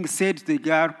 And the king said to the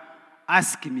girl,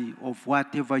 ask me of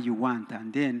whatever you want.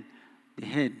 And then the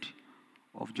head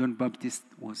of John Baptist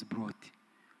was brought.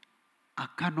 A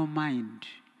carnal mind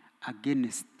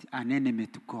against an enemy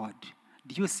to God.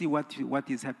 Do you see what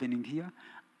is happening here?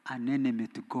 An enemy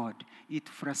to God. It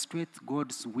frustrates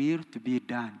God's will to be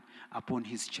done upon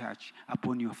his church,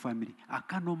 upon your family. A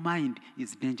carnal mind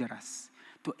is dangerous.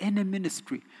 To any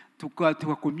ministry, to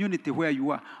a community where you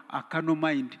are, a carnal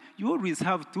mind, you always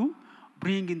have to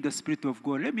bring in the Spirit of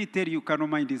God. Let me tell you, carnal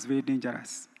mind is very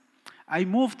dangerous. I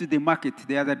moved to the market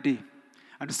the other day.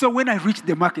 And so when I reached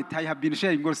the market, I have been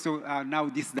sharing also now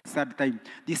this is the third time,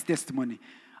 this testimony.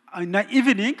 In the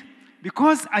evening,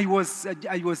 because I was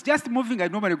just moving, I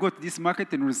normally go to this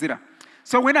market in Ruzira.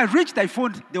 So when I reached, I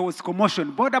found there was commotion.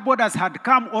 Borders had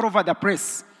come all over the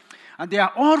place. And they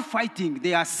are all fighting.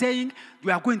 They are saying,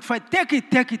 we are going to fight. Take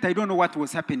it. I don't know what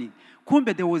was happening.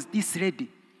 Kumbe, there was this lady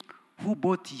who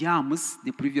bought yams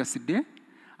the previous day.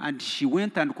 And she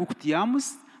went and cooked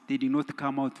yams. They did not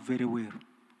come out very well.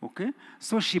 Okay?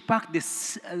 So she packed the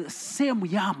same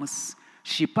yams.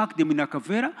 She packed them in a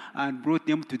kavera and brought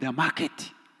them to the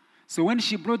market. So when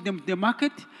she brought them to the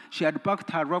market, she had packed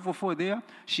her ravo there.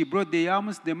 She brought the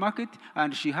yams to the market,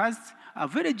 and she has a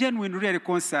very genuine, really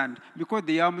concern because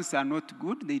the yams are not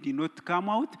good. They did not come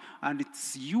out, and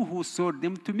it's you who sold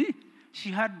them to me.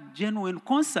 She had genuine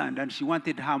concern, and she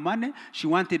wanted her money. She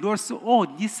wanted also,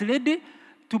 this lady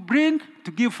to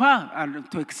give her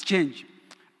and to exchange.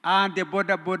 And the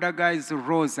border guys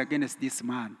rose against this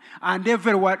man. And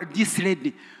everyone, this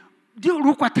lady, do you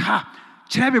look at her?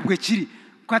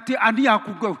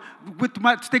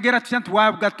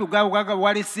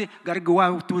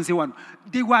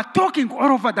 They were talking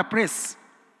all over the place.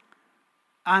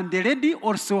 And the lady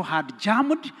also had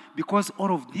jammed because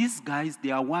all of these guys,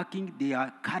 they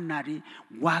are carnally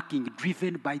working,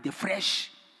 driven by the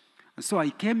flesh. So I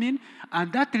came in,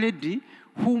 and that lady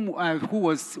who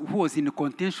was in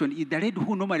contention is the lady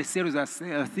who normally sells us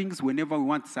things whenever we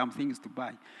want some things to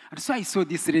buy. And so I saw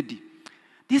this lady.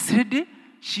 This lady,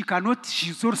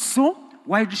 she's also,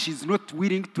 while she's not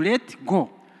willing to let go,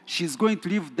 she's going to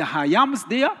leave her yams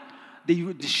there.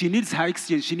 She needs her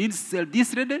exchange. She needs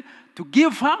this lady to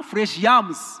give her fresh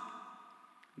yams.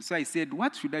 So I said,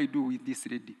 what should I do with this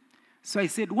lady? So I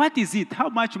said, what is it? How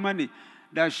much money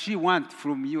does she want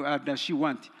from you? I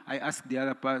asked the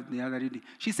other lady.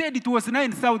 She said it was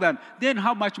 9,000. Then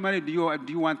how much money do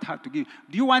you want her to give?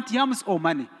 Do you want yams or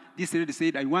money? This lady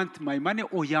said, I want my money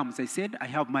or yams. I said, I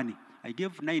have money. I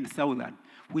gave 9,000,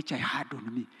 which I had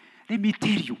on me. Let me tell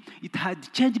you, it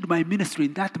had changed my ministry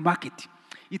in that market.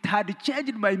 It had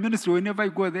changed my ministry whenever I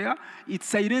go there. It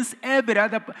silenced every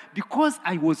other, because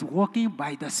I was walking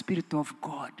by the Spirit of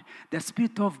God. The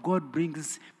Spirit of God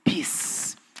brings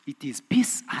peace. It is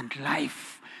peace and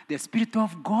life. The Spirit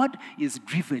of God is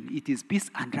driven. It is peace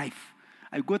and life.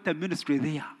 I got a ministry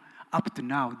there. Up to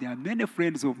now, there are many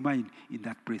friends of mine in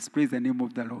that place. Praise the name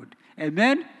of the Lord.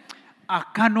 Amen. A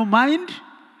carnal mind,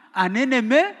 an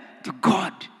enemy to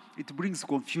God. It brings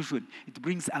confusion. It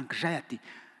brings anxiety.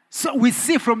 So we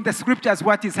see from the scriptures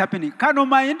what is happening. Carnal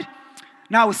mind.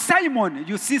 Now Simon,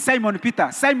 you see Simon Peter,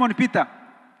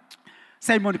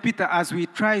 as we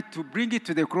try to bring it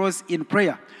to the cross in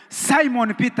prayer.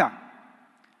 Simon Peter,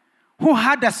 who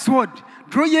had a sword,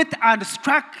 drew it and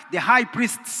struck the high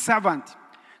priest's servant,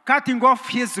 cutting off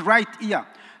his right ear.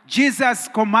 Jesus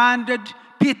commanded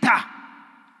Peter,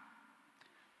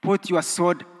 put your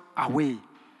sword away.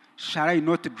 Shall I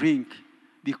not drink?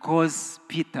 Because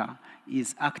Peter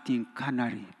is acting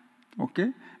carnally.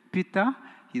 Okay? Peter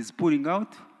is pulling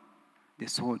out the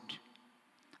sword.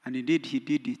 And indeed he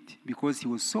did it because he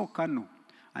was so carnal.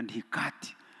 And he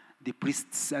cut the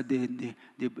priest's, the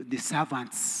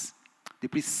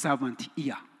priest's servant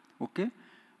ear. Okay?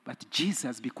 But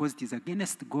Jesus, because it is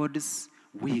against God's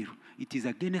will, it is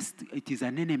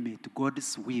an enemy to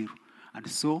God's will. And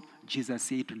so Jesus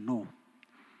said, no,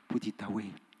 put it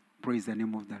away. Praise the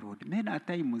name of the Lord. Many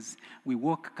times we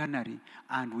walk carnally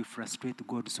and we frustrate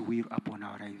God's will upon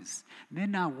our lives.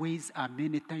 Many ways are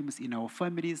many times in our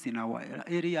families, in our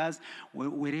areas,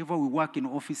 wherever we work in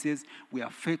offices, we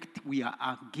are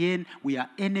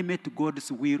enemy to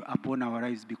God's will upon our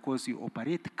lives because we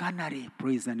operate carnally.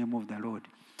 Praise the name of the Lord.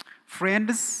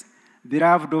 Friends,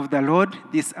 beloved of the Lord,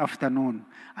 this afternoon,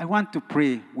 I want to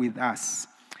pray with us.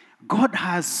 God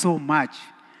has so much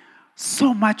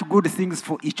good things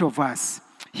for each of us.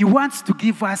 He wants to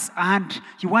give us, and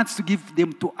He wants to give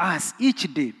them to us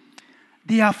each day.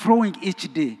 They are flowing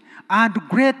each day. And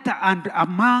greater, and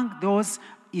among those,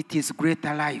 it is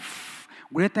greater life.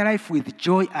 Greater life with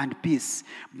joy and peace.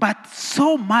 But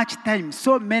so much time,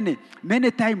 so many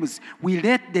times, we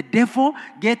let the devil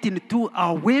get into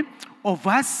our way of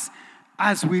us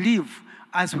as we live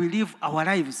our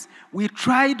lives. We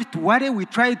tried to worry, we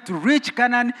tried to reach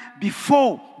Canaan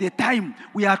before the time.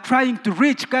 We are trying to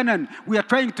reach Canaan. We are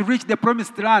trying to reach the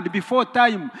promised land before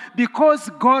time. Because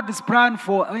God's plan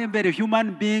for every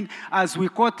human being, as we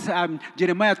quote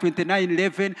Jeremiah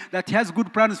 29:11, that He has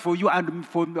good plans for you and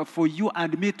for you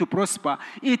and me to prosper.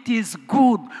 It is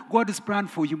good. God's plan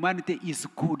for humanity is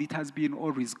good. It has been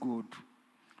always good.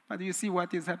 But you see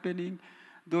what is happening?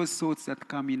 Those thoughts that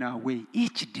come in our way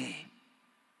each day,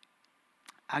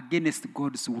 against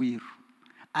God's will,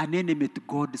 an enemy to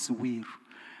God's will.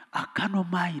 A carnal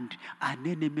mind, an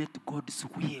enemy to God's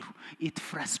will. It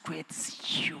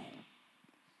frustrates you.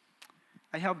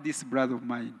 I have this brother of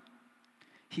mine.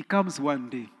 He comes one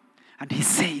day and he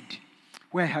said,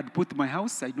 where I had put my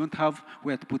house, I don't have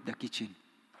where to put the kitchen.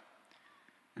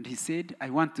 And he said, I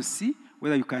want to see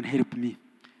whether you can help me.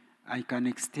 I can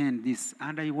extend this.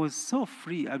 And I was so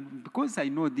free, because I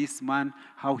know this man,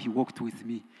 how he worked with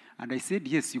me. And I said,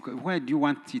 yes, you can. Where do you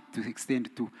want it to extend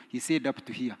to? He said, up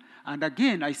to here. And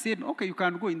again, I said, okay, you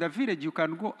can go. In the village, you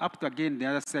can go up to again the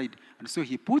other side. And so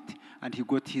he put, and he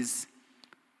got his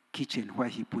kitchen where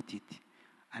he put it.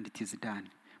 And it is done.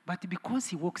 But because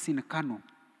he works in CARNAL,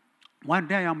 one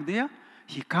day I'm there,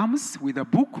 he comes with a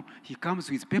book, he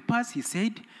comes with papers. He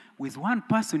said, with one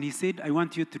person, he said, I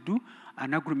want you to do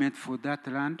an agreement for that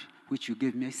land which you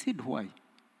gave me. I said, why?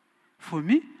 For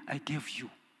me, I gave you.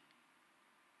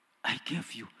 I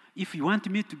gave you. If you want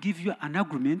me to give you an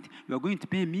agreement, you are going to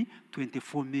pay me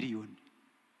 24 million.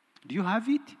 Do you have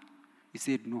it? He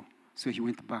said, no. So he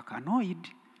went back, annoyed,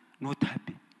 not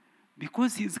happy.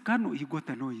 Because he's CARNAL, he got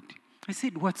annoyed. I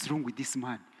said, what's wrong with this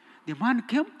man? The man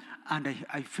came, and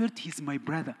I felt he's my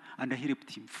brother, and I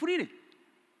helped him freely.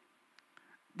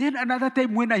 Then another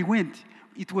time when I went,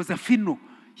 it was a funeral.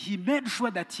 He made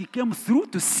sure that he came through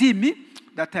to see me,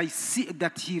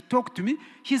 that he talked to me.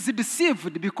 He's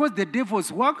deceived because the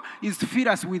devil's work is to feed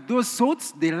us with those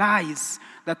thoughts, the lies,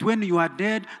 that when you are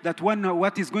dead, that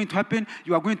what is going to happen,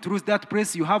 you are going to lose that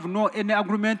place, you have no any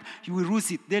agreement, you will lose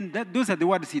it. Then those are the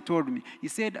words he told me. He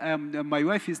said, my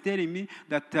wife is telling me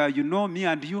that, me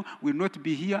and you will not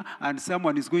be here, and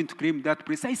someone is going to claim that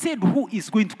place. I said, who is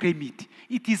going to claim it?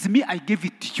 It is me, I gave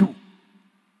it to you.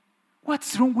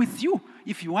 What's wrong with you?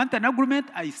 If you want an agreement,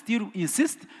 I still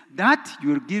insist that you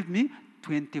will give me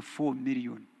 24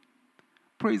 million.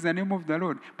 Praise the name of the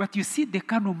Lord. But you see, the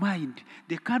carnal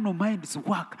mind's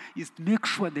work is to make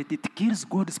sure that it kills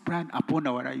God's plan upon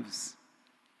our lives.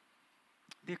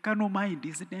 The carnal mind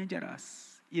is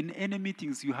dangerous. In any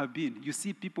meetings you have been, you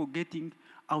see people getting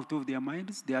out of their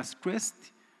minds, they are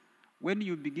stressed. When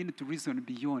you begin to reason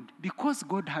beyond, because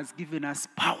God has given us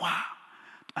power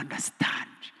to understand,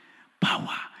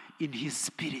 power in His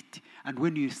Spirit. And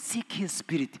when you seek His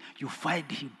Spirit, you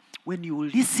find Him. When you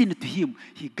listen to Him,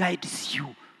 He guides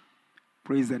you.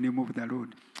 Praise the name of the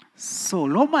Lord. So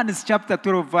Romans chapter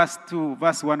 12, verse 2,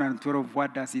 verse 1 and 12,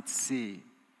 what does it say?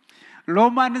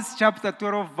 Romans chapter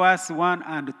 12, verse 1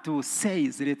 and 2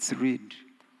 says, let's read.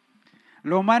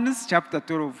 Romans chapter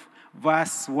 12,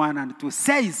 verse 1 and 2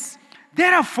 says,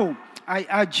 therefore, I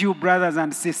urge you, brothers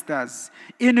and sisters,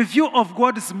 in view of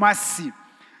God's mercy,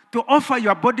 to offer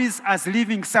your bodies as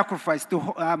living sacrifice,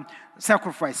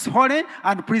 holy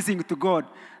and pleasing to God.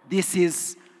 This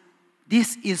is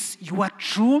your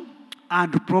true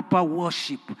and proper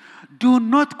worship. Do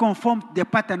not conform to the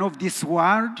pattern of this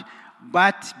world,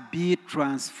 but be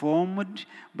transformed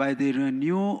by the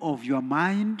renewal of your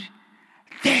mind.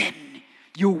 Then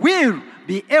you will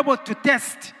be able to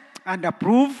test and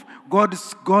approve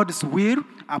God's will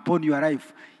upon your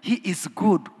life. He is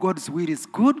good. God's will is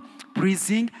good,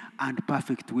 pleasing, and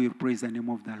perfect will. Praise the name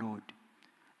of the Lord.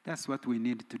 That's what we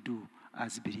need to do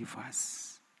as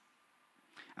believers.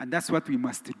 And that's what we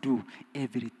must do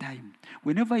every time.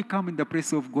 Whenever I come in the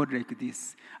presence of God like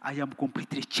this, I am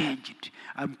completely changed.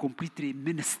 I'm completely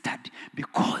ministered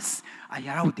because I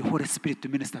allow the Holy Spirit to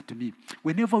minister to me.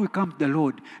 Whenever we come to the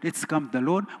Lord, let's come to the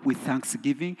Lord with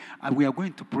thanksgiving. And we are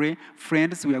going to pray.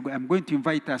 Friends, I'm going to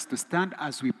invite us to stand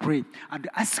as we pray and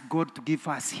ask God to give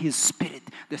us His Spirit.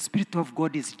 The Spirit of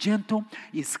God is gentle,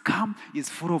 is calm, is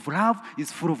full of love,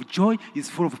 is full of joy, is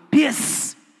full of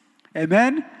peace.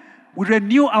 Amen? We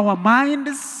renew our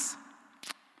minds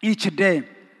each day.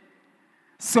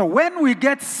 So when we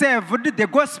get saved, the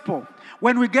gospel,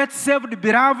 when we get saved,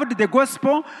 beloved, the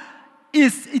gospel,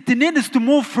 it needs to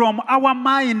move from our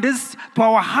minds to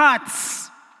our hearts.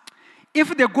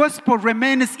 If the gospel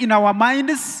remains in our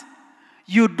minds,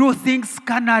 you do things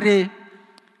carnally.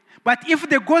 But if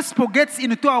the gospel gets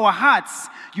into our hearts,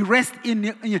 it rests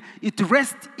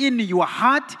in your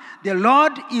heart. The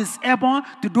Lord is able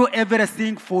to do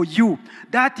everything for you.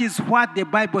 That is what the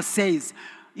Bible says.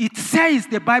 It says,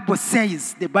 the Bible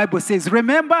says.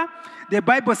 Remember, the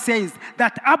Bible says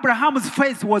that Abraham's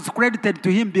faith was credited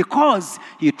to him because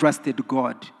he trusted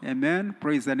God. Amen.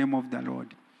 Praise the name of the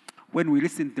Lord. When we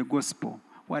listen to the gospel,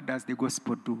 what does the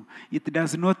gospel do? It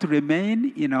does not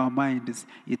remain in our minds.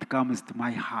 It comes to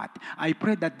my heart. I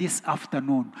pray that this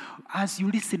afternoon, as you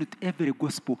listen to every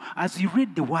gospel, as you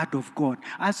read the word of God,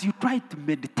 as you try to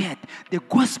meditate, the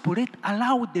gospel,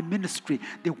 allow the ministry,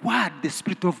 the word, the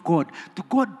Spirit of God, to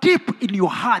go deep in your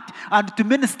heart and to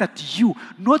minister to you,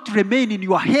 not remain in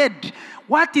your head.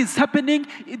 What is happening?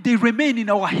 They remain in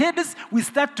our heads. We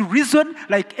start to reason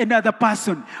like another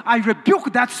person. I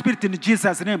rebuke that spirit in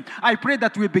Jesus' name. I pray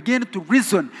that we begin to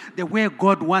reason the way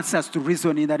God wants us to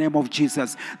reason in the name of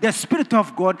Jesus. The Spirit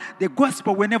of God, the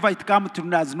gospel, whenever it comes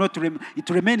to us, it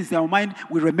remains in our mind,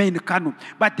 we remain carnal.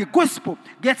 But the gospel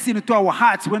gets into our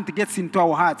hearts. When it gets into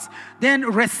our hearts, then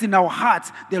rests in our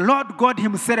hearts. The Lord God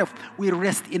Himself will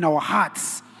rest in our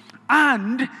hearts.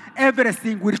 And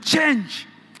everything will change.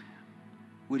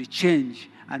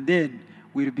 And then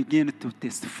we'll begin to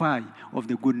testify of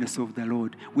the goodness of the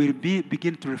Lord. We'll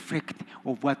begin to reflect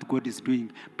of what God is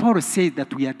doing. Paul says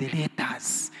that we are the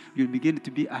letters. You'll begin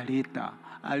to be a letter.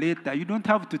 A letter. You don't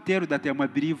have to tell that I'm a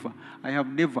believer. I have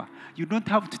never. You don't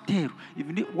have to tell.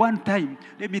 Even one time,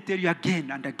 let me tell you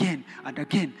again and again and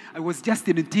again. I was just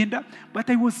in Tinder, but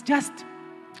I was just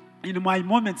in my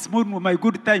moments, my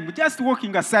good time, just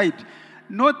walking aside.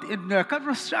 Not in the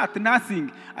cover shot,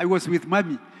 nothing. I was with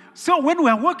mommy. So when we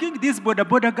are walking, these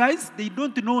border guys, they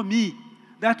don't know me.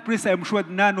 That place, I'm sure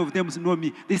none of them know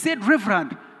me. They said,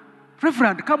 Reverend,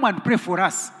 come and pray for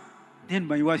us. Then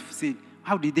my wife said,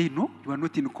 how did they know? You are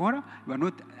not in Korah. You are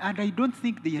not, and I don't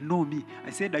think they know me. I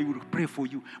said, I will pray for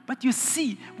you. But you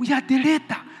see, we are the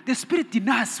letter. The Spirit in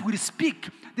us will speak.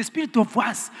 The Spirit of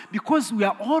us, because we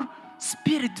are all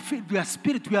spirit-filled. We are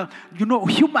spirit. We are,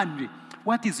 humanly.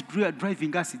 What is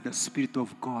driving us is the Spirit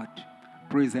of God.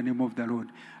 Praise the name of the Lord.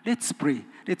 Let's pray.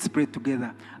 Let's pray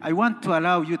together. I want to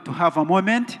allow you to have a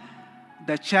moment.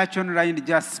 The church online,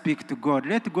 just speak to God.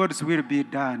 Let God's will be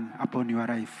done upon your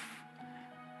life.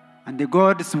 And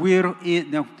God's will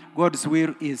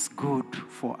is good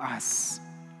for us.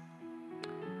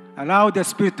 Allow the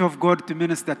Spirit of God to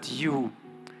minister to you,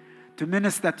 to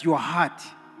minister to your heart,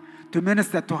 to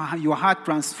minister to your heart,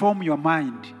 transform your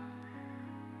mind.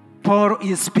 Paul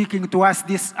is speaking to us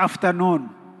this afternoon.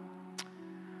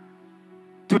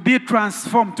 To be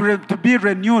transformed, to be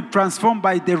renewed, transformed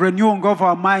by the renewing of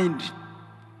our mind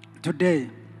today.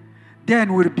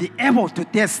 Then we'll be able to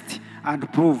test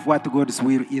and prove what God's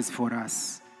will is for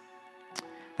us.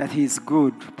 That He is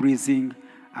good, pleasing,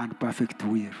 and perfect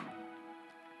will.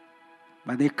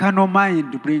 But the carnal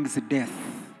mind brings death,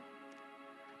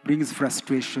 brings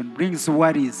frustration, brings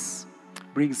worries,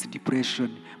 brings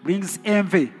depression, brings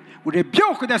envy. We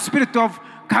rebuke the spirit of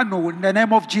carnal in the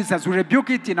name of Jesus. We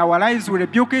rebuke it in our lives. We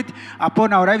rebuke it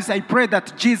upon our lives. I pray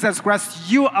that Jesus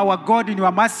Christ, you, our God, in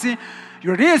your mercy,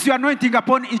 you release your anointing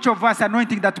upon each of us,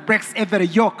 anointing that breaks every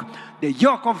yoke. The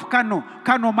yoke of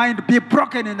carnal mind be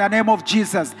broken in the name of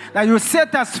Jesus. That you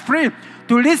set us free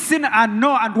to listen and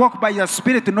know and walk by your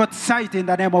Spirit, not sight, in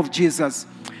the name of Jesus.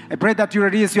 I pray that you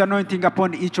release your anointing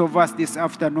upon each of us this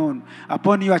afternoon,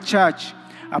 upon your church,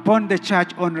 upon the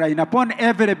church online, upon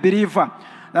every believer,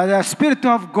 that the Spirit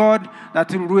of God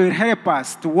that will help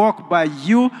us to walk by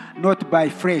you, not by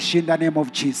flesh, in the name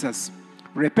of Jesus.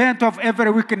 Repent of every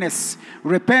weakness.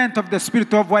 Repent of the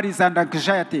spirit of worries and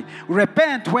anxiety.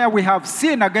 Repent where we have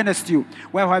sinned against you,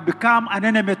 where we have become an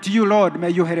enemy to you, Lord.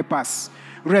 May you help us.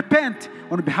 Repent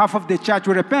on behalf of the church.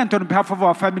 We repent on behalf of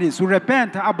our families. We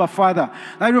repent, Abba Father,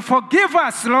 that you forgive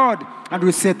us, Lord, and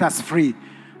will set us free.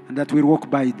 and that we walk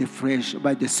by the flesh,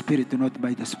 by the Spirit, not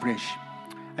by the flesh.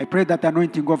 I pray that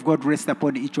anointing of God rest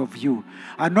upon each of you.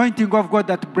 Anointing of God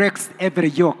that breaks every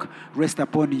yoke rest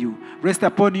upon you. Rest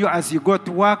upon you as you go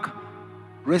to work.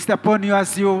 Rest upon you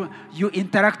as you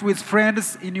interact with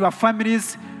friends in your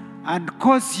families, and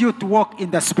cause you to walk in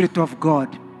the Spirit of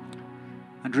God.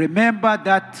 And remember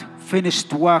that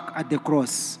finished work at the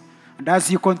cross. And as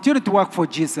you continue to work for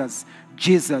Jesus,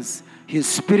 His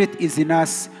Spirit is in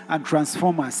us and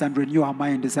transform us and renew our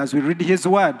minds as we read His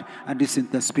word and listen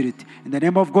to the Spirit. In the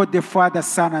name of God, the Father,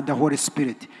 Son, and the Holy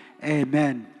Spirit.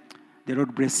 Amen. The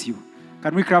Lord bless you.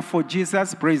 Can we clap for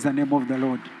Jesus? Praise the name of the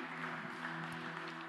Lord.